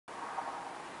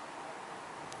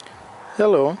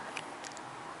Hello,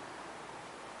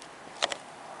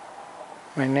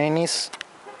 my name is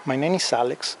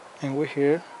Alex, and we're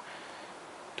here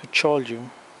to show you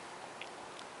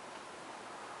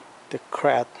the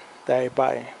crap that I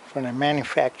buy from a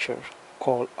manufacturer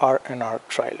called R&R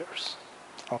Trailers.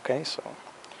 Okay, so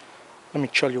let me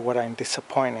show you what I'm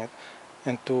disappointed,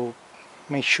 and to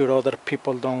make sure other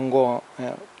people don't go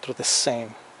through the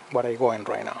same what I'm going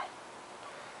right now.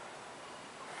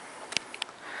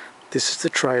 This is the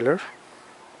trailer.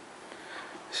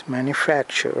 It's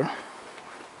manufactured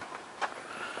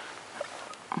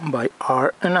by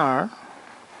R&R,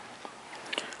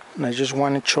 and I just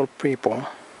want to show people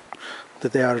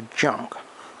that they are junk.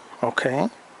 Okay,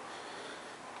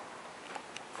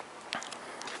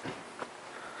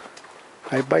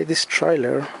 I buy this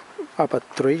trailer about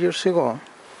 3 years ago,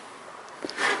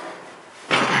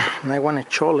 and I want to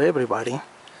show everybody.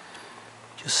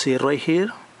 You see it right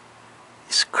here,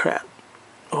 it's crap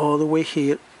all the way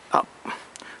here up.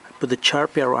 I put the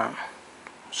Sharpie around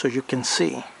so you can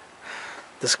see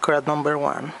the scratch number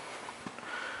 1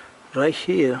 right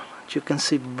here. You can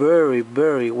see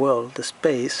very well the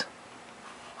space.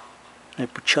 I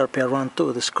put Sharpie around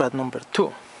too, the scratch number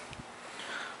 2.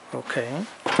 Okay.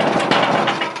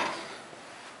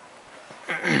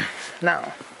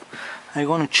 Now I'm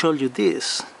going to show you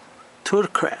this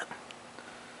third crack,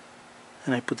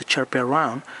 and I put the Sharpie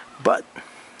around, but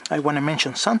I want to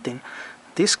mention something.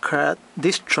 This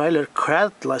trailer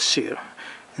cracked last year,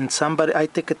 and I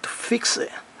take it to fix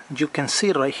it. You can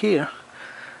see right here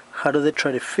how do they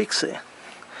try to fix it,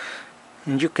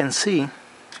 and you can see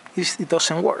it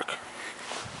doesn't work.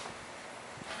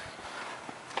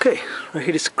 Okay, right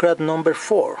here is crack number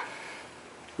 4.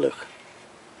 Look,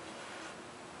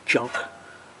 junk.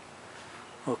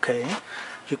 Okay,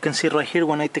 you can see right here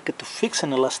when I take it to fix it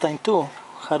the last time too,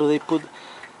 how do they put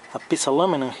a piece of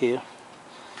aluminum here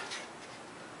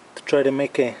to try to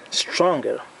make it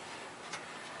stronger.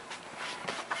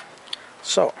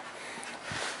 So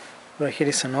right here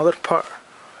is another part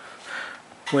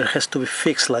where it has to be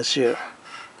fixed last year,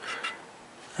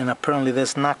 and apparently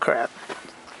there's not crack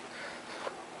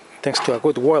thanks to a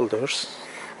good welders.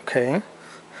 Okay,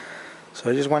 so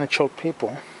I just want to show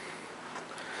people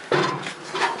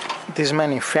this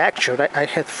manufacturer. I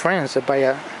had friends that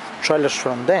buy trailers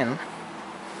from them,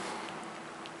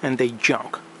 and they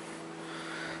junk.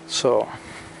 So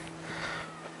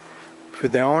for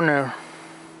the owner,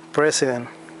 president,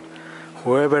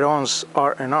 whoever owns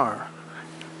R&R,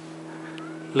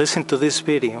 listen to this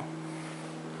video.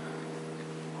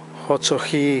 Also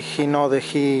he know that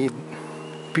he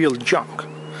built junk,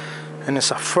 and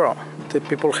it's a fraud. The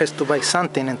people has to buy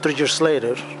something, and 3 years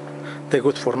later they're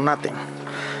good for nothing.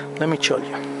 Let me show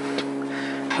you.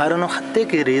 I don't know how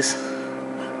thick it is,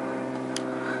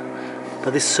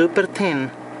 but it's super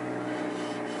thin.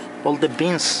 All the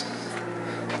beans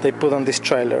they put on this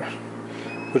trailer,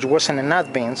 which wasn't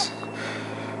enough beans,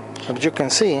 but you can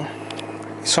see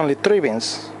it's only 3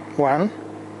 beans. 1,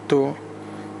 2,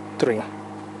 3,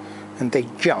 and they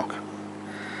junk.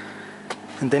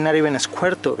 And they're not even a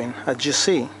square tubing, as you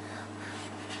see.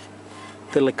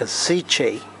 They're like a C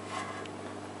shape.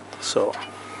 So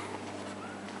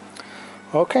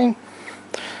okay,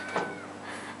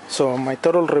 so my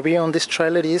total review on this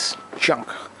trailer is junk.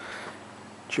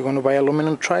 If you're going to buy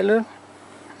aluminum trailer,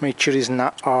 make sure it's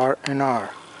not R&R.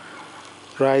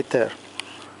 Right there,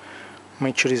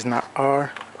 make sure it's not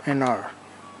R&R.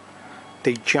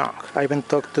 They junk. I even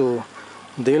talked to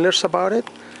dealers about it,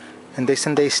 and they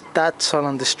said they start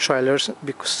selling these trailers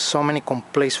because so many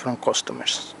complaints from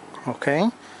customers. Okay,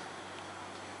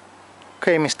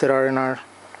 Mr. R&R,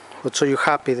 but so you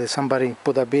happy that somebody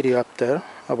put a video up there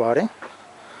about it,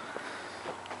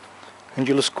 and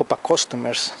you lose a couple of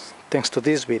customers thanks to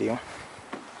this video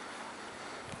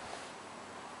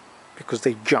because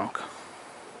they junk.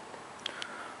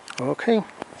 Okay,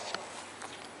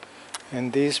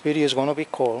 and this video is going to be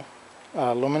called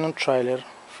aluminum trailer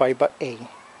 5x8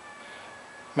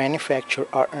 manufacturer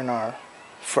R&R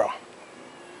fraud.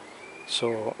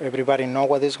 So everybody know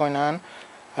what is going on.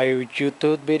 I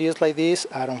YouTube videos like this,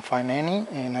 I don't find any,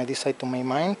 and I decide to make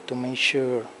mine to make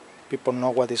sure people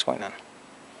know what is going on.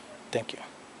 Thank you.